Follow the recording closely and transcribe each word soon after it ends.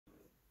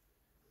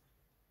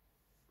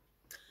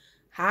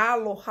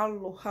Hello,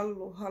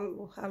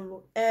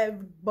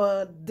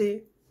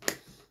 everybody.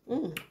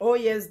 Oh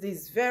yes,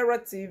 this Vera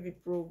TV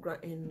program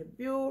in the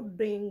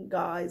building,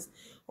 guys.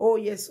 Oh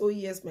yes,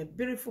 my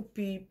beautiful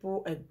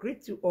people. I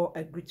greet you all.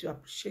 I greet you.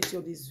 Appreciate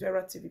you. This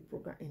Vera TV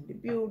program in the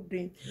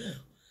building.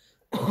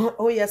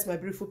 Oh yes, my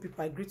beautiful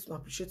people. I greet you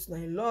and appreciate you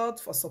a lot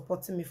for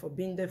supporting me, for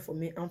being there for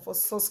me, and for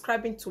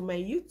subscribing to my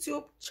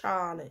YouTube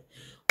channel.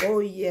 Oh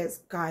yes,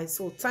 guys.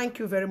 So thank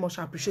you very much.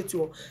 I appreciate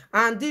you all.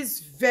 And this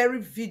very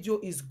video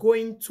is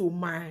going to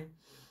my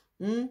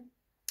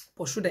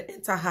Pursue the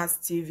Enter Hearts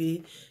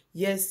TV.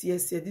 Yes.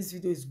 This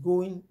video is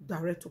going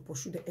direct to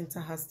Pursue the Enter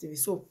Hearts TV.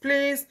 So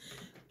please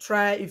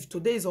try, if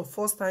today is your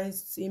first time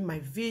seeing my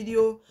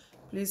video,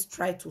 please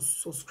try to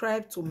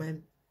subscribe to my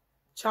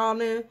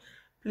channel.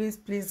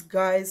 Please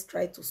guys,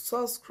 try to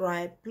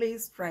subscribe.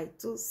 Please try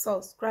to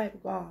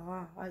subscribe,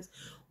 guys.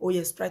 Oh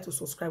yes, try to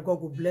subscribe.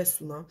 God will bless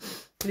you now.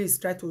 Please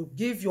try to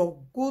give your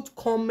good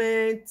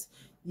comment.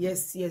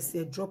 Yes,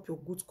 drop your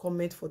good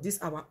comment for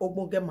this our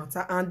ogbonge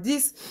matter. And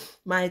this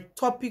my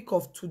topic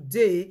of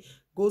today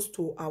goes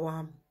to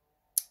our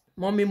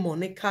mommy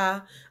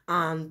Monica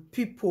and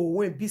people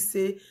when be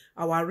say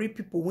our real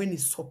people when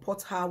it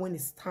support her, when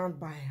it stand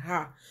by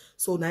her.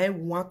 So now I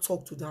want to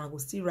talk to them. I will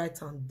still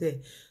right and there.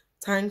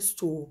 Thanks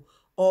to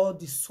all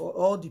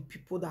the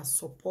people that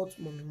support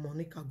mommy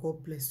Monica.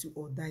 God bless you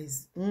all. That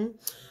is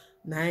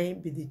now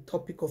be the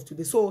topic of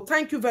today. So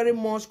thank you very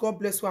much. God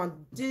bless you.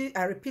 And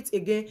I repeat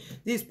again,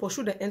 this is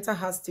Pursue the Enter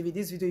Hearts TV.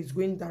 This video is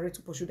going direct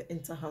to Pursue the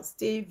Enter Hearts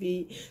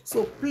TV.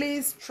 So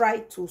please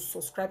try to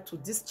subscribe to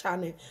this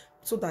channel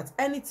so that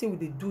anything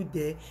we do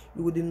there,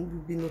 you will be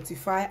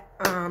notified.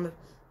 And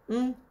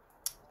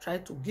try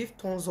to give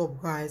thumbs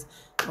up, guys.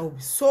 That will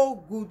be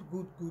so good,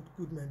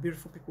 my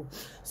beautiful people.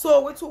 So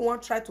what we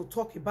want to try to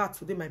talk about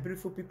today, my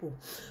beautiful people.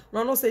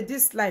 Now, no say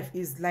this life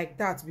is like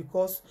that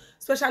because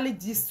especially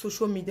this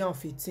social media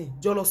of 18,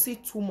 jealousy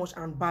too much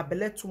and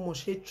babele too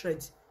much,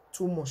 hatred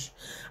too much.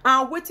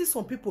 And waiting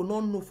some people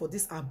not know for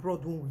this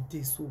abroad when we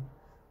did so.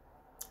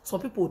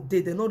 Some people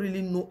they don't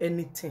really know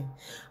anything,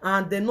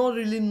 and they don't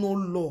really know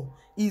law.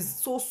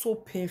 It's so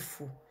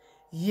painful.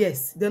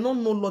 Yes, they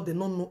don't know law, they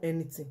don't know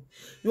anything.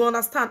 You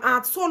understand?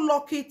 I'm so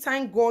lucky,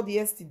 thank God,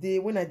 yesterday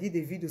when I did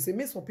the video, say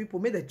make some people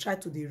they try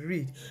to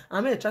read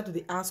and they try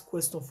to ask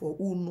questions for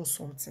who know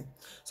something,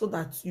 so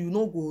that you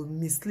no go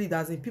mislead,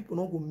 as in people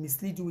not go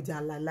mislead you with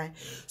their lie.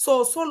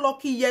 So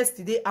lucky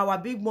yesterday, our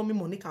big mommy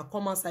Monica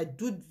come outside,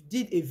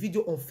 did a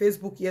video on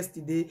Facebook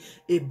yesterday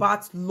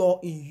about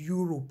law in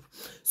Europe.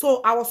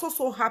 So I was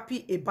so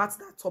happy about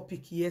that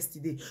topic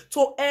yesterday.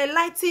 To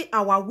enlighten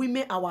our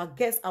women, our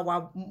guests,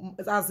 our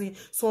as in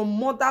some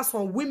mothers,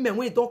 some women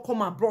when it don't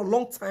come abroad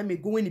long time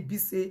ago, when it be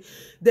say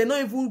they not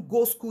even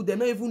go school, they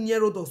not even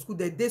near road or school,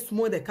 they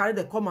small, they carry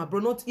they come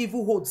abroad, not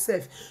even hold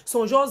safe.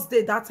 So just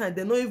they that time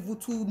they not even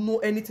to know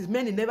anything.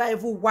 Many never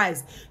even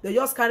wise. They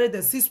just carry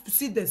the see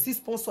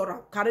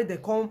sponsor carry they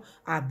come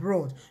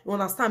abroad. You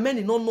understand?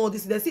 Many don't know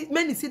this. They see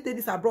many see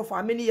this abroad for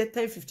how many years,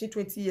 10, 15,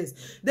 20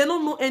 years. They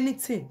don't know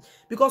anything.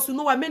 Because you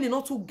know why many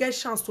not to get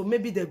chance to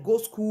maybe they go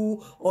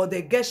school, or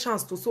they get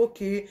chance to say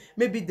okay,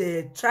 maybe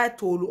they try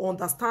to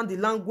understand the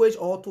language,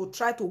 or to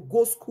try to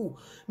go school.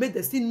 Maybe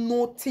they still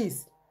know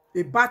things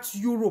about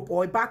Europe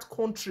or about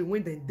country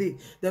when they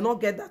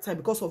not get that time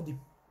because of the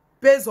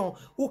based on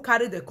who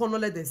carry the corner,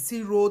 let them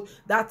see road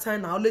that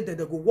time. Now only they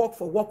go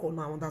work on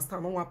now.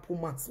 Understand? No one pull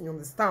mats. You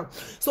understand?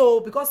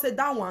 So because say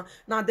that one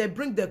now they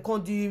bring the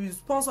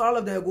sponsor, all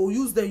of them go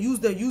use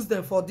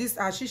them for this.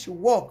 As she should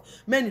work.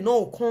 Many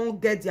no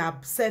can't get their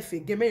self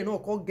again. Many no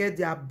can't get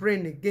their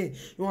brain again.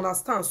 You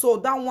understand? So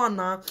that one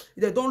now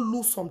they don't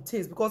lose some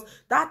things, because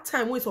that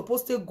time when you're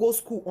supposed to go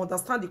school,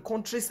 understand the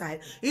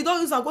countryside, you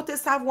don't use and go to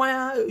serve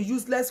one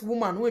useless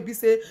woman who be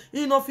say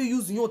you know if you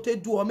use you to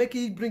do or make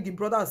it bring your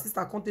brother or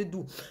sister can't do.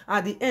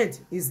 At the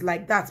end is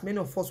like that. Many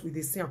of us with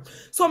the same.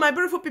 So my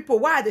beautiful people,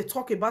 why are they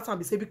talking about and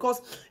be say?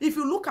 Because if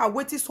you look at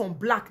what some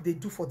black they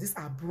do for this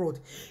abroad,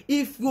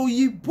 if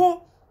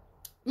you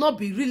not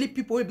be really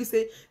people will be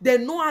say they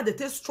know how they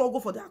take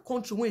struggle for their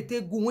country, when they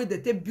take go, when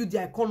they take build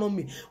their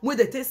economy, when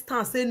they take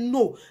stand say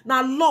no.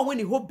 Now law when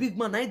the whole big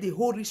man and the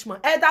whole rich man,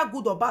 either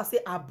good or bad, say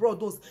abroad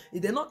those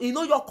if they not you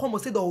know your come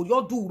and say that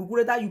you do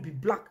whether you be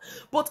black.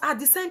 But at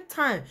the same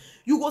time,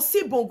 you go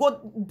see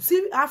Bongo,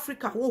 see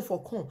Africa won't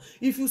for come.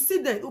 If you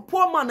see the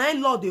poor man I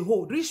law the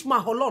whole, rich man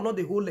whole law not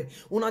the whole.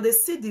 When they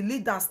see the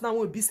leaders now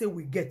will be say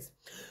we get.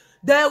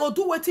 They go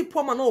do what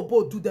poor man no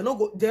both do. They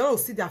don't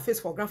see their face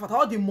for grandfather.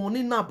 All the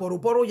money now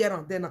borrow here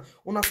and then.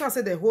 Understand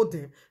say they hold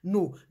them.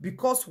 No.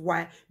 Because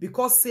why?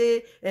 Because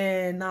say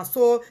now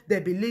so they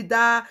be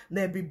leader,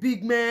 they be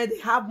big men, they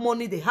have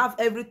money, they have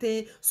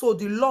everything. So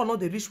the law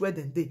not the rich where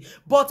they.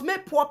 But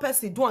make poor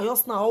person do and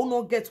just now all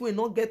not get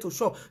to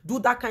show. Do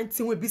that kind of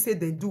thing we be say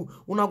they do.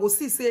 Una go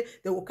see say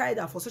they will carry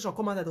their frustration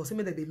come out that they'll say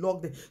that they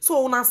log them.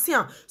 So una see.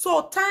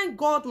 So thank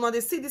God una they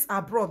see this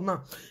abroad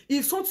now.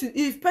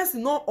 If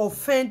person not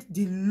offend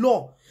the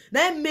law.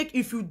 Now make,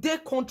 if you dey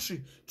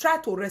country, try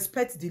to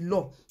respect the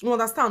law. You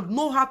understand?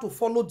 Know how to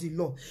follow the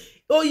law.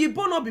 Oh, you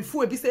born up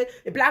before be say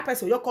a black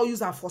person, you call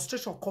use her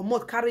frustration, come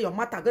out, carry your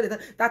matter,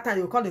 that time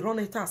you call the run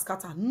it and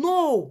scatter.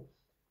 No.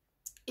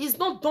 It's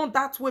not done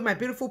that way, my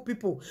beautiful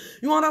people.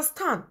 You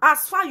understand?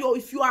 As far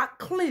if you are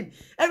clean,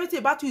 everything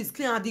about you is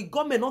clean, and the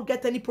government not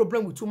get any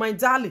problem with you, my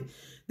darling.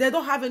 They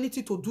don't have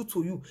anything to do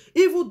to you.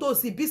 Even though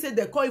be say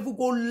they can't even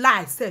go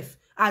lie, safe.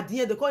 At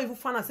the end, they can't even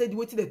find and say the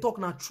way they talk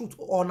na truth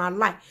or na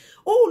lie.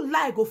 Oh,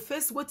 lie go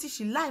face what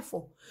she lie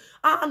for.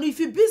 And if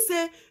you be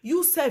say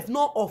you self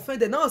not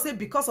offended, now say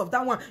because of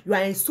that one you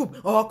are in soup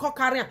or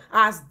carrying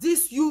as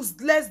this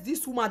useless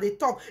this woman they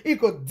talk, it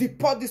go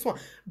deport this one.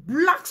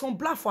 Blacks on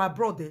black for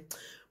abroad then.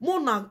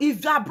 Mona,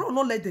 if they abroad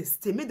not let them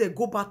stay, may they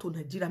go back to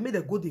Nigeria, may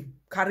they go they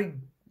carry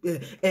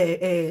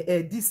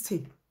this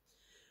thing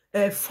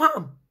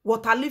farm,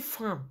 waterleaf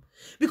farm.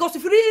 Because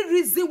if you really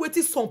reason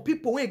waiting some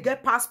people when you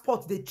get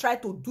passport, they try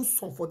to do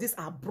some for this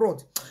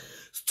abroad.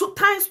 So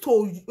times to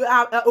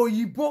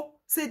Oyibo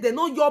say they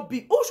know your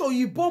be also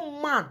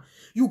Oyibo man,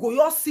 you go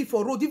your see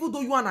for road, even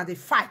though you are at the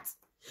fight.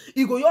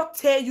 You go your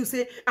tell you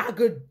say I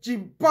go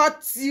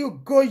deport you,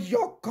 go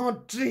your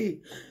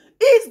country.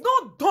 It's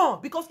not done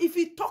because if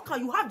you talk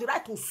and you have the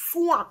right to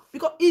sue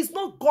because it's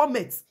not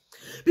government.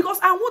 Because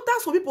I want that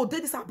some people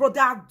did this abroad,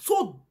 they are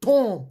so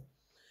dumb.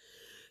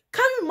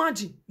 Can you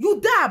imagine?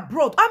 You there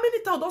abroad. How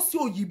many times don't see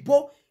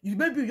Oyibo? You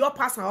maybe your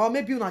person or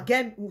maybe you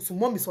again some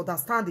more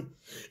misunderstanding.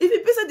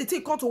 If you say the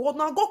thing come to what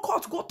now, go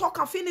court, go talk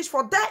and finish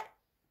for that.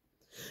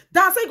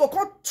 That's why you go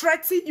court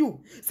threaten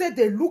you. Say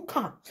they look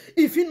at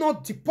if you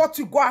not deport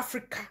you go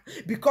Africa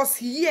because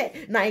here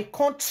na a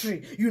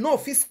country you know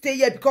if you stay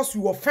here because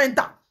you offend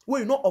them.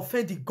 When you not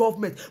offend the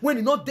government, when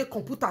you not the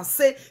computer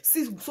say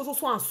see so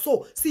and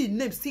so, see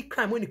name, see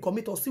crime when you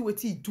commit or see what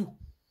he do.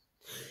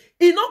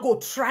 He not go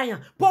try.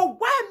 But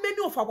why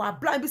many of our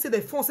blind people say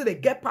they phone say they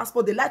get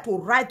passport, they like to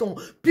write on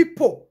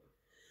people.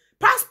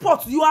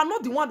 Passport, you are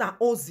not the one that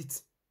owns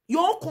it.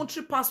 Your own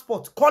country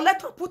passport.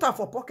 Collect and put her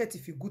for pocket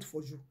if it's good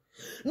for you.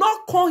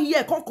 Not come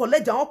here, come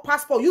collect your own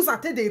passport, use and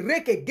take the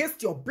rake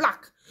against your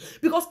black.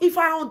 Because if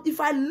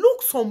I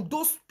look some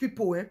those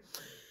people,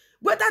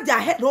 whether their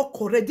head not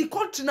correct, the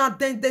country now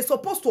then they're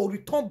supposed to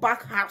return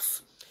back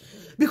house.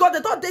 Because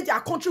they don't date their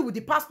country with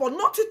the passport,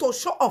 nothing to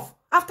show off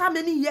after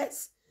many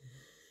years.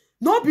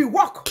 Not be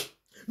work.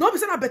 Not be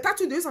saying better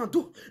to do this and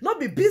do. Not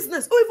be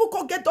business. Or even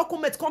go get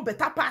documents come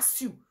better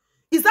pass you.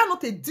 Is that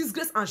not a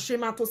disgrace and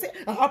shame to say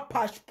I have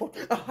passport?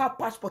 I have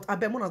passport. I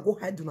bet wanna go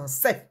hide on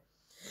self.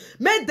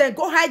 Make them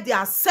go hide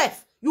their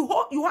self. You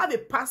have a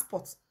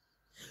passport.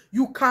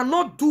 You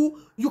cannot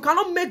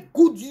make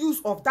good use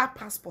of that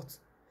passport.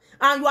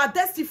 And you are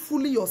there still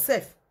fooling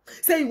yourself.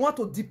 Say you want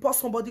to deport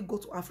somebody, go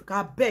to Africa.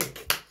 I beg.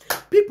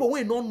 People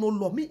when don't know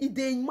law. Me,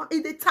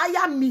 it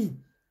tire me.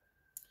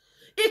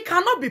 It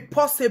cannot be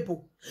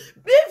possible.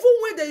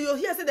 Even when you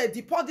hear say they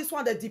deport this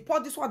one, they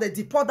deport this one, they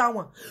deport that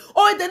one.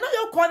 Or they know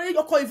your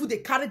call even they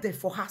carry them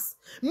for us.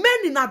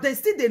 Many now they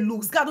still they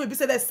looks. God will be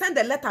say they send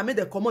the letter, make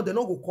they come out, they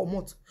not go come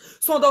out.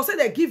 So they'll say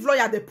they give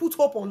lawyer, they put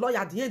hope on lawyer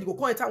at the end, they go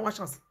come and one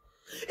chance.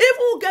 Even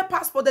who get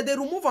passport, they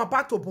remove them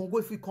back to Bongo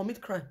if we commit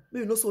crime.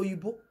 Maybe not so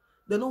Oyibo.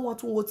 They don't want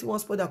to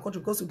spoil their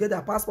country because you get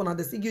their passport and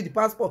they still give you the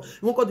passport.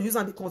 You won't go to use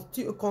and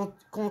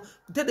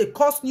they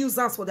cause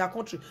nuisance for their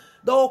country.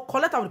 They'll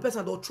collect out the person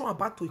and they'll throw them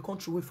back to a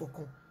country where for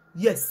come.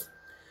 Yes.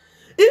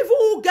 Even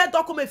who get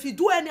document, if you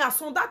do any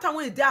assault, that time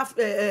when they have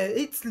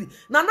Italy,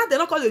 now they're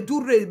not going to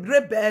do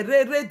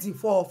ready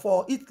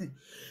for Italy.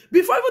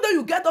 Before even though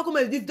you get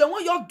document, if they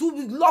want you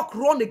do lock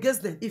run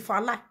against them, if I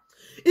lie.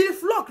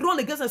 If lock run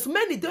against them, so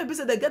many people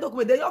say they get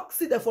document, they all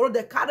see them for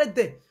they carry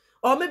them.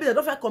 Or maybe they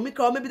don't find comic,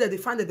 or maybe they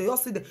find it, they all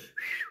see the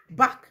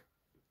back.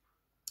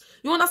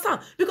 You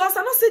understand? Because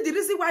I don't see the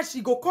reason why she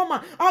go come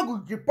and I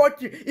go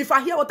report you. If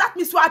I hear, well, that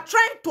means you are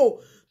trying to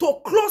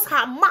close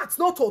her mouth,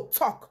 not to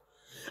talk.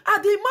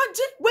 And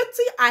imagine what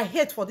I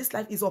hate for this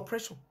life is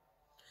oppression.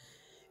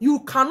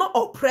 You cannot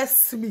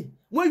oppress me.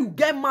 When you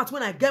get mad,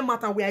 when I get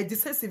mad, and we are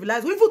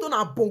decentralized, even though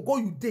I bongo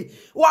you day.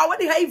 Well,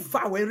 when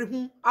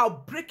you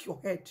I'll break your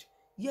head.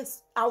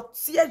 Yes, I'll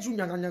tear you.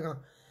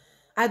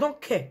 I don't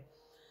care.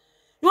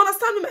 You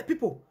understand me, my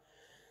people?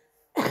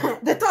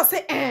 They thought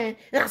say, and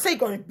I say you're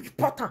going to be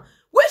important.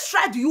 Which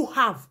right do you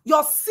have?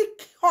 Your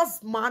sick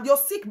husband, your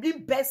sick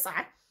being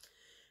bedside.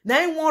 Now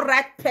you want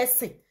right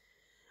person.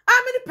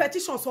 How many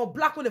petitions for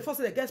black when they first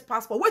say they get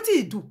passport? What do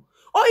you do?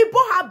 Or you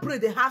both have brain,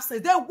 they have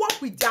sense. They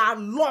work with their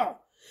law.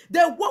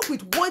 They work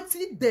with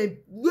waiting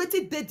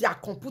their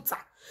computer.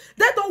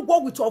 They don't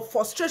work with your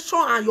frustration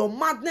and your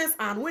madness.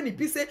 And when it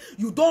be say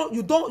you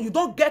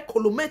don't get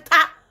kilometer.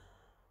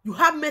 You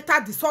have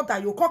mental disorder.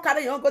 You can't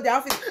carry your go to the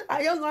office.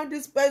 I don't want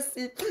this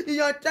person.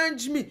 You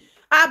change me.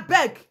 I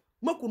beg.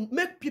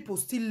 Make people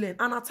still learn.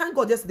 And I thank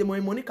God yesterday,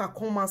 Monica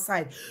come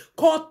outside.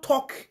 Can't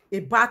talk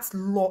about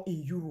law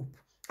in Europe.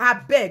 I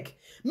beg.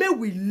 May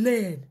we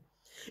learn.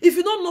 If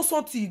you don't know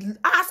something,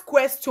 ask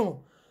question.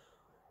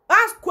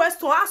 Ask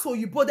question. Ask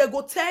Oyibo. They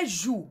go tell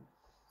you.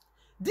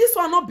 This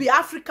one not be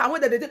Africa when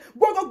they go,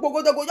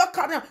 they go, you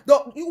carry.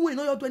 You will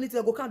not do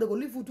anything, they go carry, they go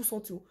leave you do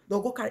something, they'll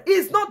go carry.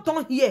 It's not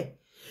done here.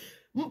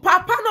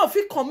 Papa no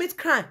fit commit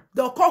crime,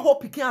 they'll call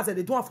her pikin as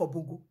they do it for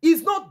Bongo.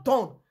 It's not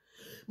done.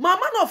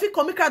 Mama no fit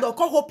commit crime, they'll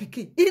call her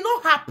pikin. It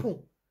not happen.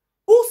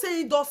 Who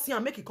say it does see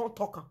and make it can't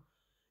talk?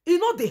 It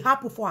not they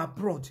happen for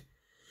abroad.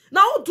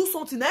 Now do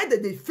something now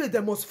that they feel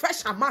they must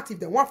fetch a mat if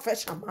they want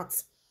fetch a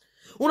mat.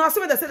 When I see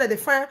when they say that they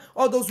find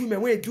all those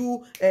women when they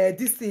do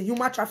this thing,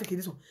 human trafficking,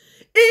 this one.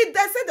 If they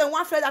say they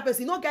want fetch that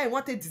person, no guy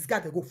wanted this guy,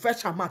 they go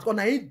fetch a mat. Because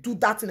now he do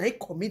that and he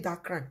commit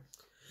that crime.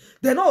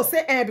 They don't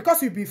say,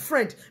 because you be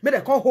friend, may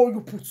they can't hold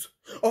you put.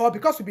 Or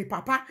because you be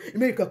papa,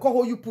 may they can't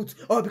hold you put.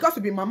 Or because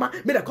you be mama,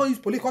 may they can't use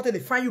police, they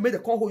find you, may they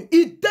can't hold you.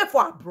 It's there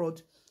for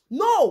abroad.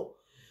 No.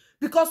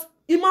 Because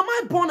if mama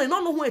born and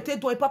not know who it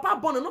do, papa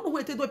born and not know who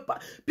it do,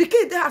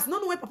 because they has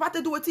not know where papa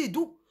te do what he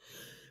do.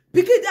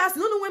 Because they has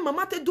not know where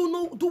mama te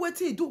do what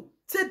he do.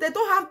 Say they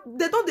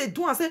don't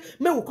do and say,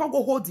 me we can't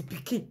go hold the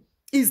pikin.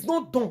 It's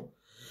not done.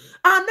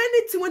 And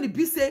anything when the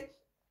be say,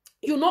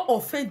 you not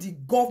offend the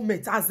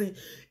government as an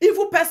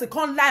evil person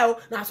can't lie. Oh,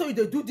 now so you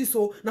they do this,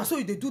 oh, now so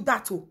you they do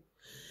that. Oh.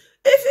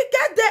 If you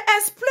get there,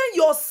 explain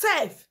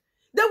yourself.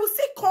 They will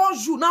still call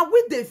you. Now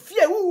with the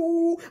fear,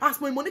 ooh,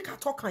 as my Monica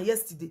talk on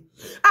yesterday.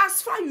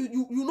 As far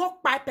you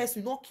not buy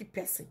person, you not keep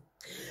person.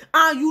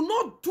 And you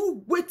not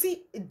do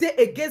waiting they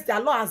against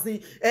their law as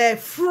a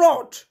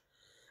fraud.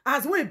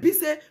 As when be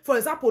say, for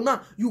example,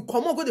 now you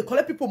come on go they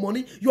collect people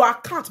money, your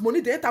account money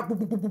they enter.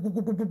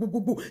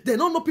 They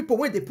don't know people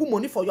when they put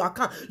money for your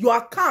account. Your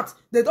account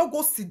they don't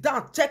go sit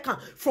down check out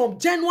from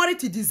January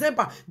to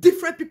December.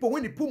 Different people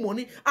when they put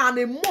money and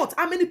a month.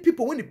 How many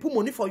people when they put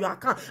money for your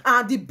account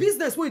and the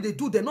business when they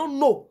do they don't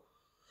know.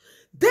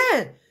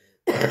 Then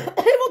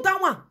even that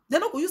one they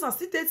not go use and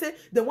sit there say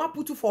they want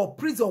put you for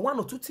prison 1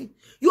 or 2 things.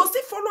 You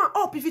still follow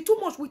up if you too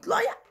much with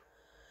lawyer.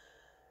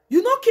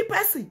 You not keep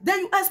person. Then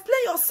you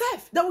explain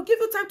yourself. They will give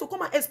you time to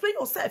come and explain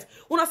yourself.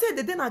 When I say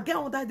they didn't get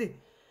on that day.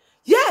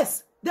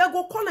 Yes, they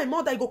go call my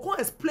mother. They go come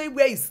explain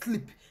where he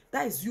sleep.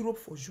 That is Europe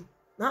for you.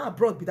 Now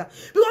abroad be that.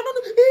 Because I'm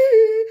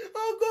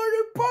gonna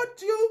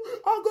report you.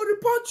 I'm gonna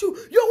report you.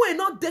 You were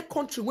not that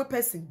country where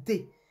person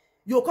day.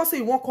 You can say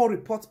you won't call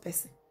report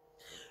person.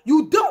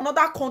 You there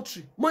another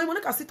country. My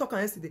Monica still talking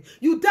yesterday.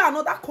 You there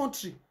another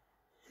country.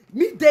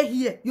 Me there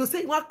here. You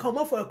say you want to come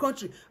out for a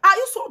country. Are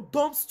you so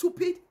dumb,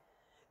 stupid?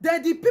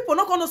 Then the people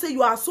not gonna say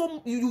you are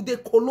so you de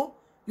colo,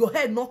 your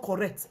head not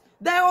correct.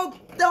 They'll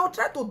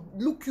try to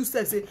look you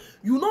say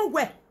you know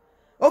where.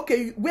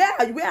 Okay, where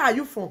are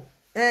you from?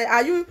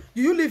 Do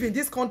you live in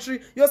this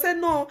country? You say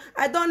no,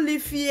 I don't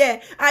live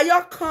here. Are you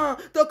come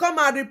to come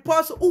and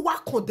report? Oh,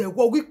 what can they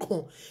what we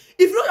come?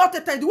 If you not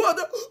your time, the world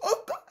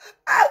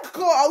I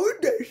go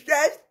with the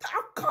chest.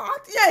 I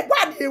can't. Yeah,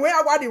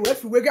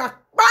 what we got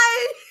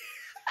bye.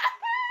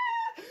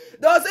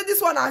 They'll say this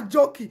one are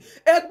joking.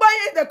 And by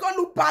it, they can't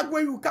look back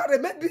when you carry.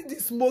 Maybe the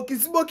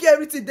smoky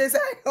everything. They say,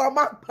 oh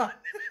my God.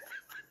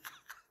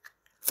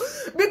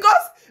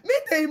 Because me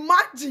they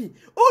imagine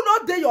who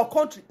not there your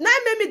country. Now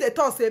maybe they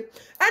talk say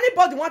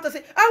anybody want to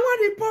say, I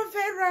want report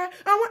Vera.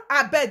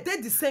 I bet they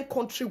the same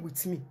country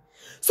with me.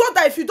 So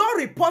that if you don't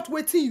report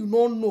waiting, you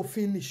don't know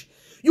finish.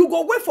 You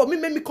go wait for me,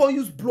 make me can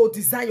use blood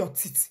design your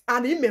teeth.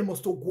 And he may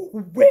must go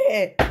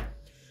where?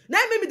 Now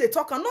maybe they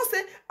talk and not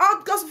say,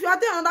 because if you are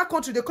there in another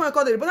country, they can't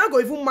call it, but not go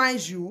even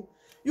mind you.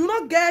 You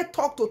not get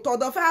talk to talk.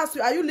 The first,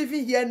 are you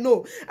living here?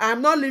 No,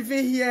 I'm not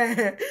living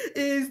here.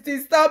 It's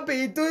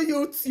disturbing. Do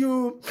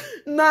YouTube.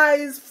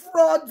 Nice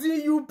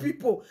frauding you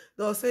people.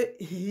 They'll say,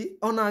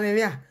 how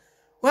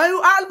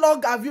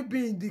long have you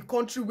been in the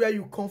country where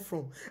you come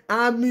from?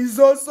 Is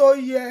also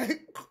here.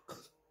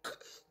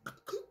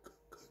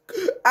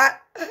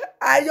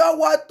 I don't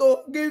want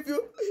to give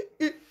you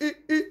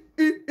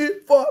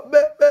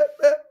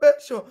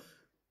information.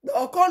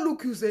 I'll call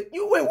look you say,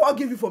 you will want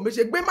give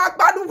information. Be my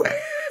bad way.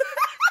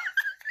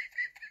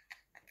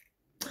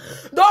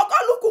 Don't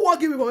call look who won't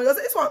give information.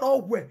 This one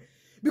all wear.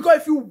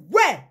 Because if you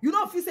wear, you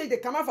know if you say they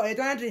come out for a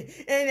country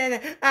and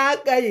I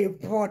got a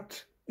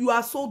pot. You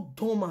are so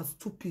dumb and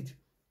stupid.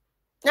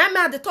 I'm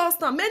at the toast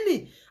now.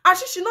 Many. And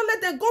she should not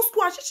let them go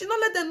school. And she should not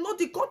let them know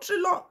the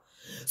country law.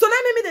 So now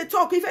maybe they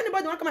talk. If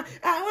anybody want to come out,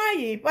 I want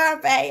you,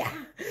 but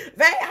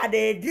where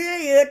they do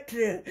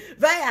it,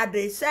 where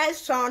they say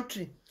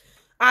something.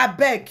 I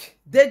beg,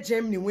 they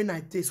Germany when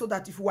I take so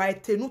that if you are a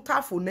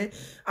tenuta for ne,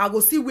 I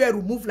go see where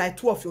remove like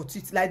 2 of your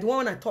teeth, like the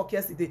one when I talk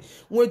yesterday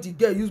when the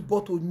girl use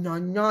bottle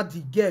nyanya the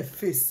girl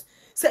face.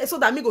 So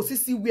that me go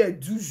see where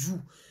do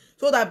you.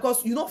 So that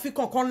because you not feel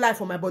can lie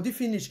for my body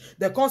finish,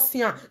 they can't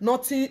see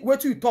nothing. Wait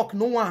till you talk,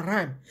 no one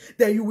rhyme.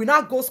 Then you will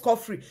not go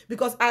scot-free.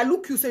 Because I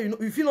look you say, you know,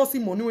 if you not see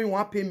money when you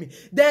want to pay me,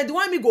 then the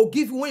one me go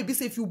give you when you be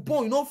say if you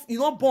born, you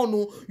not born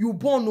no, you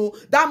born no,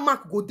 that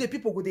mark go there.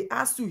 People go they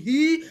ask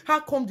you, how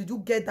come did you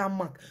get that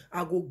mark?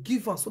 I go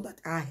give her so that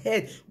our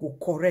head go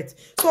correct.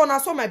 So now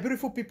so my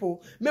beautiful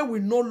people, may we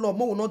no love,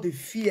 may we not the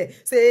fear.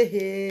 Say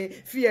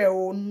hey, fear,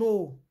 oh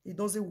no, it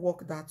doesn't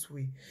work that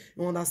way.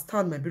 You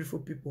understand, my beautiful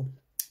people?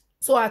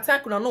 So I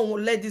thank you. I don't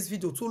want to let this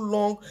video too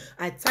long.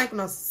 I thank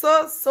you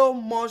so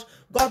much.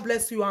 God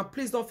bless you. And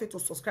please don't forget to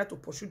subscribe to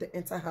Pursue the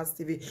Enter House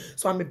TV.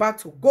 So I'm about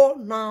to go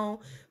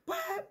now. Bye,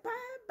 bye,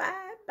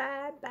 bye,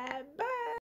 bye, bye.